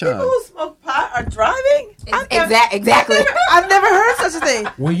Cheech and People Chong. who smoke pot are driving? Exactly. I've never heard such a thing.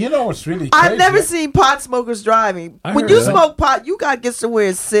 Well, you know what's really crazy? I've never seen pot smokers driving. I When heard you that. smoke pot, you gotta get somewhere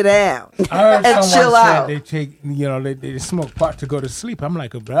and sit down I heard and someone chill said out. they take, they smoke pot to go to sleep. I'm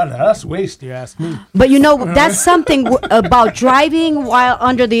like, brother, that's waste. You ask me. But that's something about driving while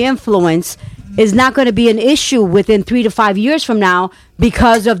under the influence is not going to be an issue within 3 to 5 years from now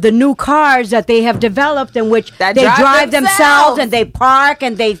because of the new cars that they have developed in which That they drive drive themselves. themselves and they park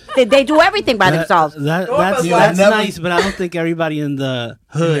and they do everything by themselves. That's never- nice, but I don't think everybody in the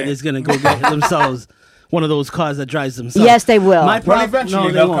hood is gonna go get themselves one of those cars that drives themselves. Yes, they will. My Well, eventually no,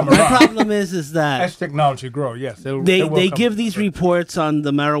 they they'll won't. come My around. problem is that As technology grow, yes, they will they come give these around. reports on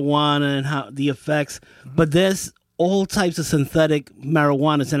the marijuana and how the effects, but there's all types of synthetic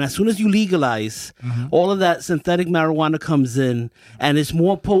marijuanas, and as soon as you legalize, all of that synthetic marijuana comes in, and it's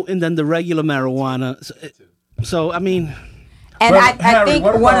more potent than the regular marijuana. So I mean, And Well, I Harry, think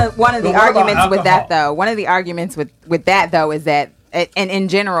what one about- of the what about arguments with that alcohol? though, one of the arguments with that though is that, and in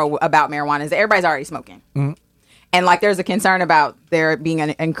general about marijuana, is that everybody's already smoking. And like there's a concern about there being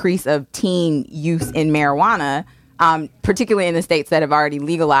an increase of teen use in marijuana, particularly in the states that have already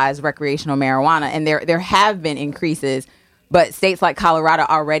legalized recreational marijuana. And there have been increases, but states like Colorado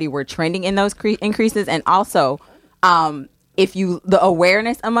already were trending in those increases. And also, the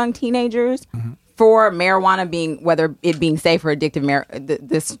awareness among teenagers for marijuana being, whether it being safe or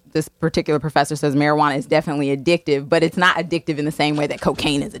addictive, this particular professor says marijuana is definitely addictive, but it's not addictive in the same way that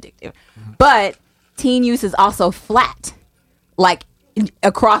cocaine is addictive. But teen use is also flat, like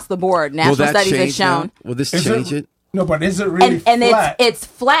across the board. Will National that studies have change shown. now? Will this Is change it? No, but is it really And flat? it's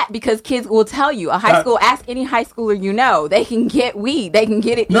flat because kids will tell you. Ask any high schooler you know, they can get weed. They can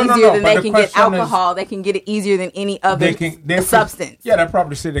get it No, easier than but they the can get question is- alcohol. They can get it easier than any other they substance. Yeah, they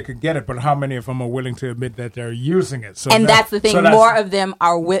probably say they could get it, but how many of them are willing to admit that they're using it? So And that's the thing. so that's- More of them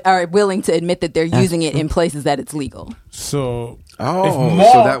are willing to admit that they're using it in places that it's legal. So Oh, if so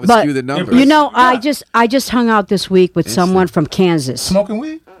more that would But skew the numbers. you know, I just hung out this week with someone from Kansas. smoking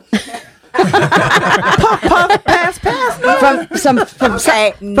weed. From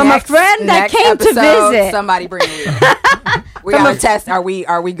Say from a friend that next came to episode, visit. Somebody bring weed. We gotta test. Are we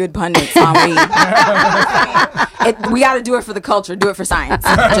good pundits on weed? We got to do it for the culture. Do it for science.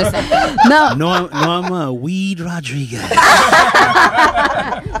 Just saying. No, Norma Weed Rodriguez.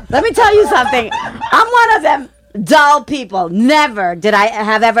 let me tell you something. I'm one of them dull people. Never did I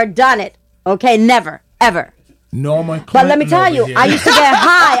have ever done it. Okay, never, ever. Norman. But let me tell you, I used to get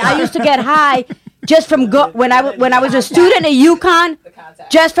high. I used to get high just from when I was a student at UConn,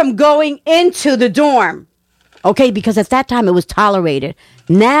 just from going into the dorm. Okay, because at that time it was tolerated.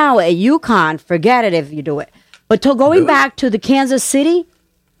 Now at UConn, forget it if you do it. But to going back to the Kansas City,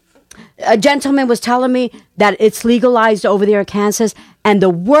 a gentleman was telling me that it's legalized over there in Kansas, and the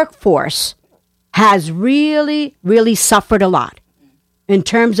workforce has really, really suffered a lot in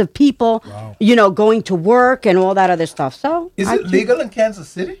terms of people, going to work and all that other stuff. So, Is it legal in Kansas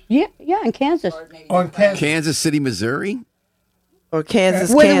City? Yeah, in Kansas. Or in Kansas? Kansas City, Missouri? Or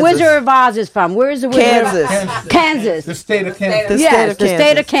Kansas, Where the Kansas. Wizard of Oz is from? Where is the Wizard of Oz? Kansas. Kansas. The state of Kansas. The Yes, state of the state of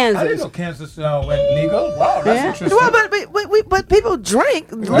I didn't Kansas. know Kansas went legal. Wow, that's Yeah. interesting. Well, but people drink.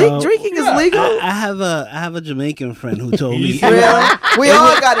 Drinking is yeah. legal. I have a Jamaican friend who told me Really? We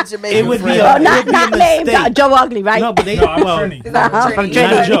all got a Jamaican it would be friend. a, Oh, not it would be a named mistake. Joe Ugly, right? No, but they No, I'm well, Trini. I'm from not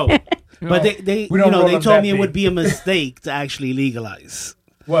Trinity. Joe. But they We don't roll they them told that me it deep. would be a mistake to actually legalize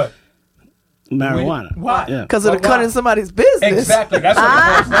What? marijuana. Why? Yeah. Because of the Why? cut in somebody's business. Exactly. That's what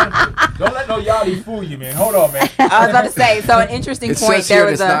it boils down to. Don't let no yachty fool you, man. Hold on, man. I was about to say. So an interesting It point. says here There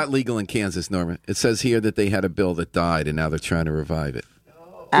it's was a. not legal in Kansas, Norman. It says here that they had a bill that died, and now they're trying to revive it.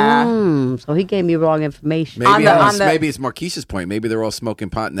 So he gave me wrong information. Maybe, On the- maybe it's Marquise's point. Maybe they're all smoking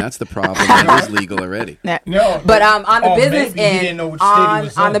pot, and that's the problem. It is legal already. No, But on the or business maybe he didn't know end, which state he on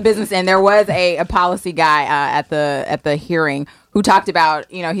was the in. business end, there was a policy guy at the hearing who talked about,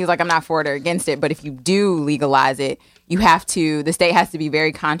 he was like, I'm not for it or against it, but if you do legalize it, the state has to be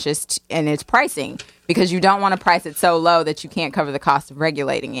very conscious in its pricing, because you don't want to price it so low that you can't cover the cost of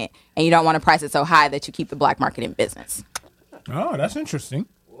regulating it, and you don't want to price it so high that you keep the black market in business. Oh, that's interesting.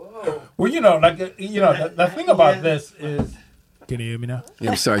 Well, the thing about this is, can you hear me now?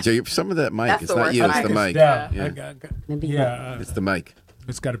 Yeah, I'm sorry, Jay. Some of that mic. That's It's the not worst you. It's mic. the mic. Down. Yeah, it's the mic.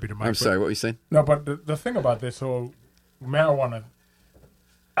 It's got to be the mic. I'm sorry. What were you saying? No, but the thing about this whole marijuana,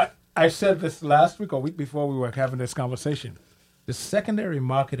 I said this last week or week before we were having this conversation. The secondary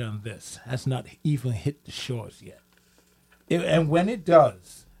market on this has not even hit the shores yet. And when it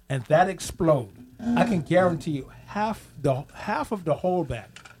does, and that explodes, I can guarantee you half of the holdback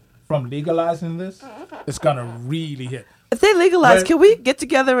from legalizing this is gonna really hit. If they legalize, But- can we get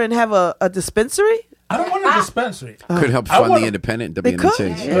together and have a dispensary? I don't want a dispensary. Could help I fund wanna- the independent They could.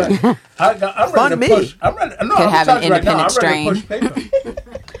 WNHH. I'm Fund ready me. to push. I'm ready. No, Could I'm have telling an you right now, I'm independent ready to push paper.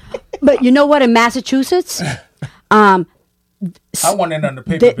 But you know what? In Massachusetts, I want in on the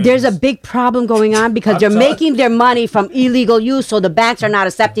paper. there's a business. big problem going on because I'm they're telling- making their money from illegal use, so the banks are not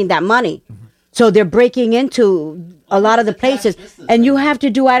accepting that money. So they're breaking into a lot of the places, and you have to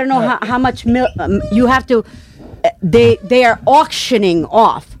do, I don't know how much you have to, they are auctioning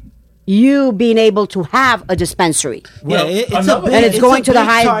off you being able to have a dispensary. Yeah, and it's going to the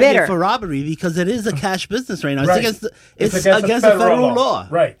highest bidder for robbery because it is a cash business right now. Right. It's against the federal law.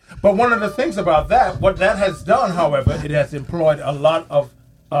 Right. But one of the things about that, what that has done, however, it has employed a lot of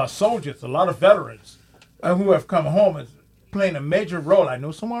soldiers, a lot of veterans who have come home and playing a major role. I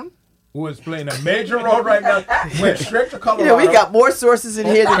know someone who is playing a major role right now. Went straight to Colorado. We got more sources in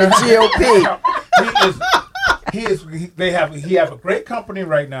here than the GOP. He have a great company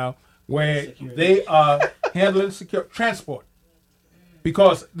right now where they are handling secure transport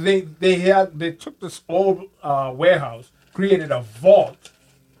because they took this old warehouse, created a vault,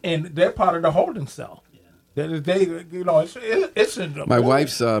 and they're part of the holding cell. It's My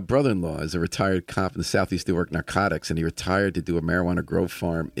wife's brother-in-law is a retired cop in the Southeast to work narcotics, and he retired to do a marijuana grow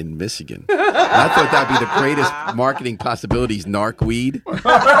farm in Michigan. And I thought that'd be the greatest marketing possibilities. Narc weed. We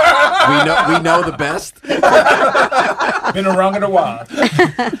know the best. Been around in a while.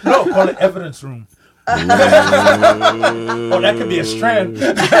 No, call it evidence room. That could be a strand.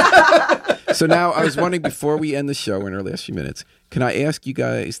 So now I was wondering, before we end the show in our last few minutes, can I ask you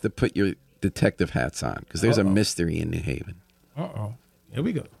guys to put your detective hats on? Because there's a mystery in New Haven. Here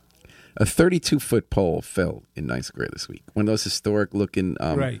we go. A 32-foot pole fell in Ninth Square this week. One of those historic-looking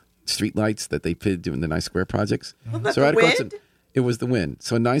street lights that they put doing the Ninth Square projects. Wasn't So that the right across wind? it was the wind.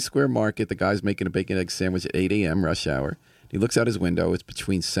 So Ninth Square Market, the guy's making a bacon egg sandwich at 8 a.m. rush hour. He looks out his window. It's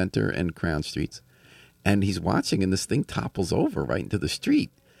between Center and Crown Streets. And he's watching, and this thing topples over right into the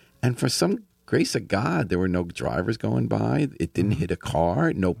street. And for some grace of God, there were no drivers going by. It didn't hit a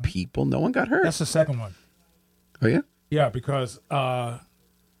car, no people. No one got hurt. That's the second one. Oh, yeah? Yeah, because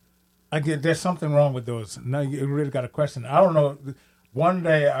there's something wrong with those. Now you really got a question. I don't know. One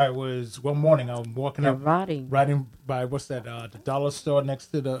morning I was walking up, riding by the dollar store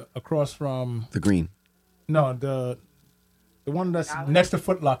across from The Green. No, the one that's next to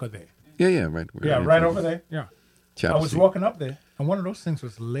Foot Locker there. Yeah, right. Right over there. Yeah. Chapel I was Street. walking up there, and one of those things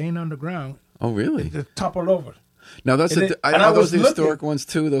was laying on the ground. Oh, really? It toppled over. Now, are those the historic ones,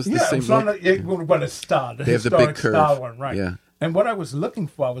 too? Those are the same but it's style. They have the big curve. Style one, right? Yeah. And what I was looking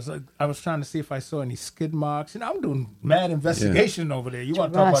for, I was trying to see if I saw any skid marks. I'm doing mad investigation over there. You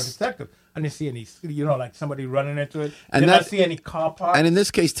want to talk about detective? I didn't see any, like somebody running into it. And did not see any car parks. And in this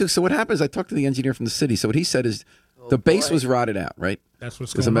case, too, so what happens, I talked to the engineer from the city. So what he said is the base was rotted out, right? That's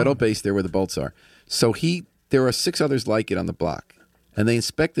what's There's going a metal on. base there where the bolts are. So there are 6 others like it on the block. And they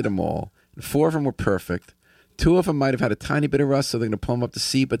inspected them all. 4 of them were perfect. 2 of them might have had a tiny bit of rust, so they're going to pull them up to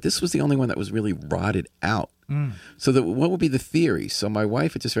see. But this was the only one that was really rotted out. So what would be the theory? So my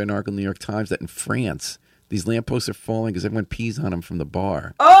wife had just read an article in the New York Times that in France, these lampposts are falling because everyone pees on them from the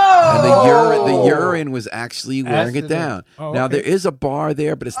bar. And the urine was actually wearing it down. Now, there is a bar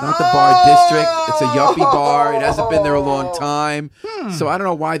there, but it's not the bar district. It's a yuppie bar. It hasn't been there a long time. So I don't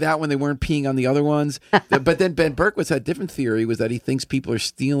know why that one, they weren't peeing on the other ones. But then Ben Berkowitz had a different theory, was that he thinks people are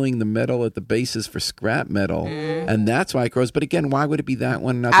stealing the metal at the bases for scrap metal. And that's why it grows. But again, why would it be that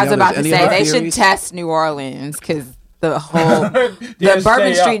one? Not I was the about others? to Any say, other they theories? should test New Orleans because the whole, the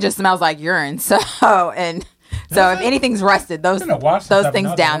Bourbon Street just smells like urine. So if anything's rusted, those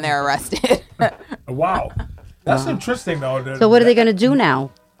things down there are rusted. Wow. That's interesting, though. So what are they going to do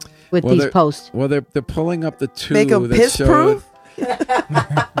now with these posts? Well, they're pulling up the 2 Make them that piss showed. proof?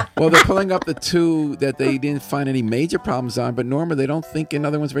 Well, they're pulling up the 2 that they didn't find any major problems on, but Norma, they don't think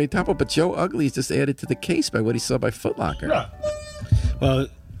another one's ready to topple. But Joe Ugly's just added to the case by what he saw by Foot Locker. Yeah. Well,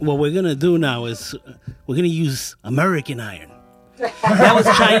 what we're going to do now is we're going to use American iron. That was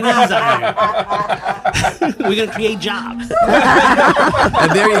Chinese iron. We're going to create jobs.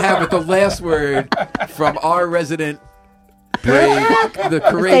 And there you have it, the last word from our resident brave, the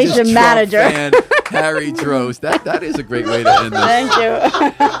courageous Station Trump manager. fan, Harry Drost. That is a great way to end this. Thank you.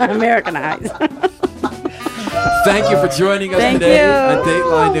 Americanized. Thank you for joining us Thank today you. at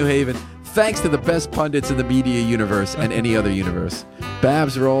Dateline New Haven. Thanks to the best pundits in the media universe and any other universe.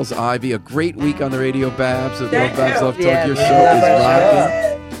 Babs Rolls Ivy, a great week on the radio, Babs. Babs Love Talk, Yeah. your show is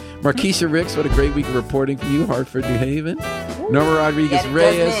rocking. Markeisha Ricks, what a great week of reporting from you, Hartford, New Haven. Norma Rodriguez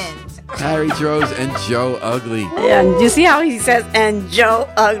Reyes, Harry Droz, and Joe Ugly. And you see how he says, and Joe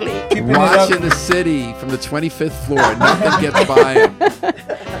Ugly. Watching the city from the 25th floor. Nothing gets by him.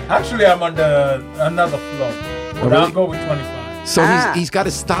 Actually, I'm on another floor. But really? I'll go with 25. So he's got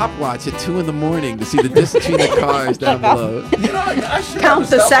a stopwatch at 2 a.m. to see the distance between the cars down below. I should Count have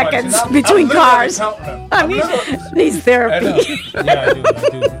the a stopwatch, seconds and I'm between literally cars. counting them. I I'm mean, literally- needs I therapy. know. Yeah, I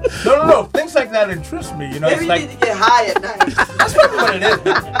do. No. Things like that interest me. Maybe It's you like need to get high at night. that's probably what it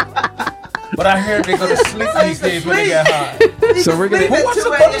is. But I heard they go to sleep these days when they get high. So we're gonna. Who wants to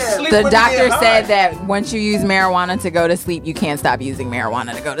go to sleep The when they doctor get high? said that once you use marijuana to go to sleep, you can't stop using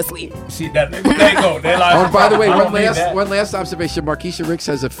marijuana to go to sleep. See that? There you go. They're like, Oh, by the way, I one don't need that. last observation. Markeisha Ricks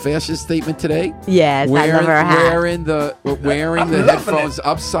has a fascist statement today. Yes, I love her hat. Wearing the I'm loving headphones it.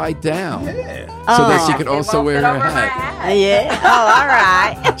 upside down, Yeah. so that she can also wear her hat. Yeah. Oh, all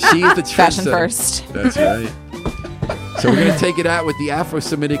right. She is the Fashion trendsetter. first. That's right. So we're gonna take it out with the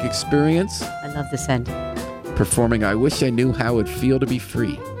Afro-Semitic Experience I love this ending. performing "I Wish I Knew How It'd Feel to Be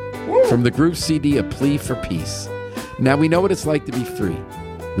Free" from the group CD "A Plea for Peace." Now we know what it's like to be free.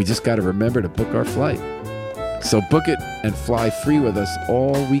 We just got to remember to book our flight. So book it and fly free with us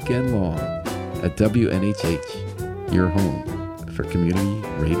all weekend long at WNHH, your home for community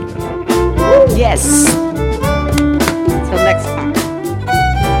radio. Yes. Until next time.